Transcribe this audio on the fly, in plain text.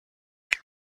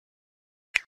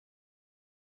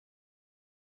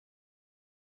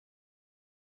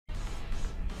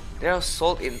They are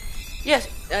sold in. Yes,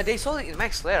 they sold it in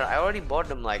Max Lair. I already bought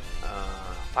them like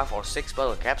 5 or 6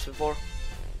 battle caps before,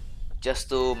 just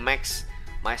to max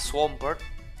my Swampert,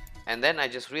 and then I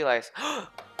just realized,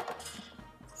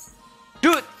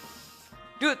 dude,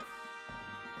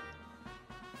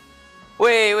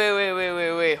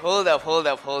 wait, hold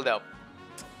up.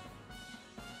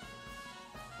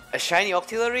 A shiny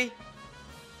Octillery?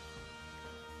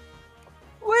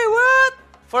 Wait, what?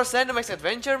 First Dynamax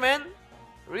Adventure, man?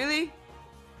 Really?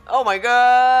 Oh my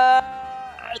god!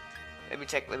 Let me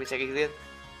check it again.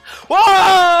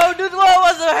 Whoa, dude!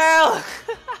 What the hell?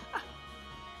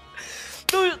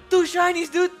 two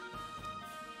shinies, dude!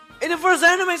 In the first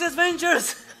Dynamax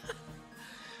Adventures!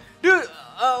 Dude,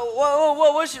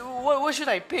 what should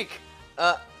I pick?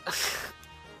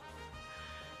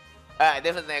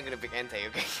 Definitely I'm gonna pick Entei,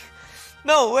 okay?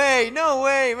 No way,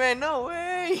 man, no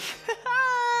way!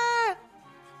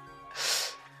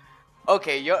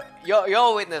 Okay,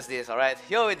 you'll witness this, alright?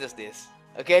 You'll witness this,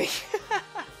 okay?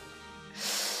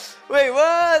 Wait,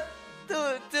 what?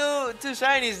 Two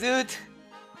shinies, dude.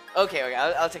 Okay,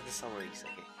 I'll take the summaries,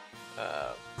 okay.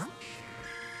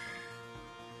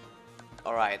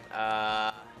 Alright,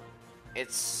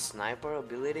 its sniper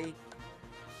ability.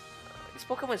 This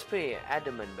Pokemon is pretty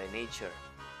adamant by nature.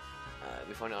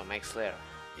 We found it on Max Lair.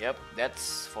 Yep,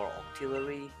 that's for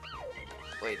Octillery.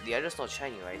 Wait, the other's not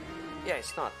shiny, right? Yeah,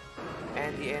 it's not.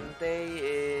 And the Entei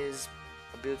is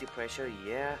ability pressure,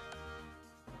 yeah.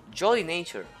 Jolly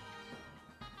nature.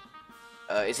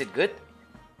 Is it good?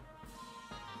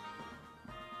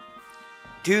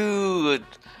 Dude,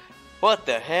 what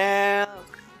the hell?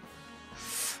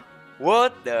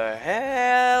 What the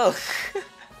hell?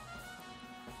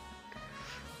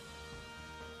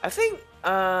 I think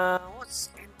what's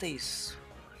Entei's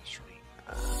actually?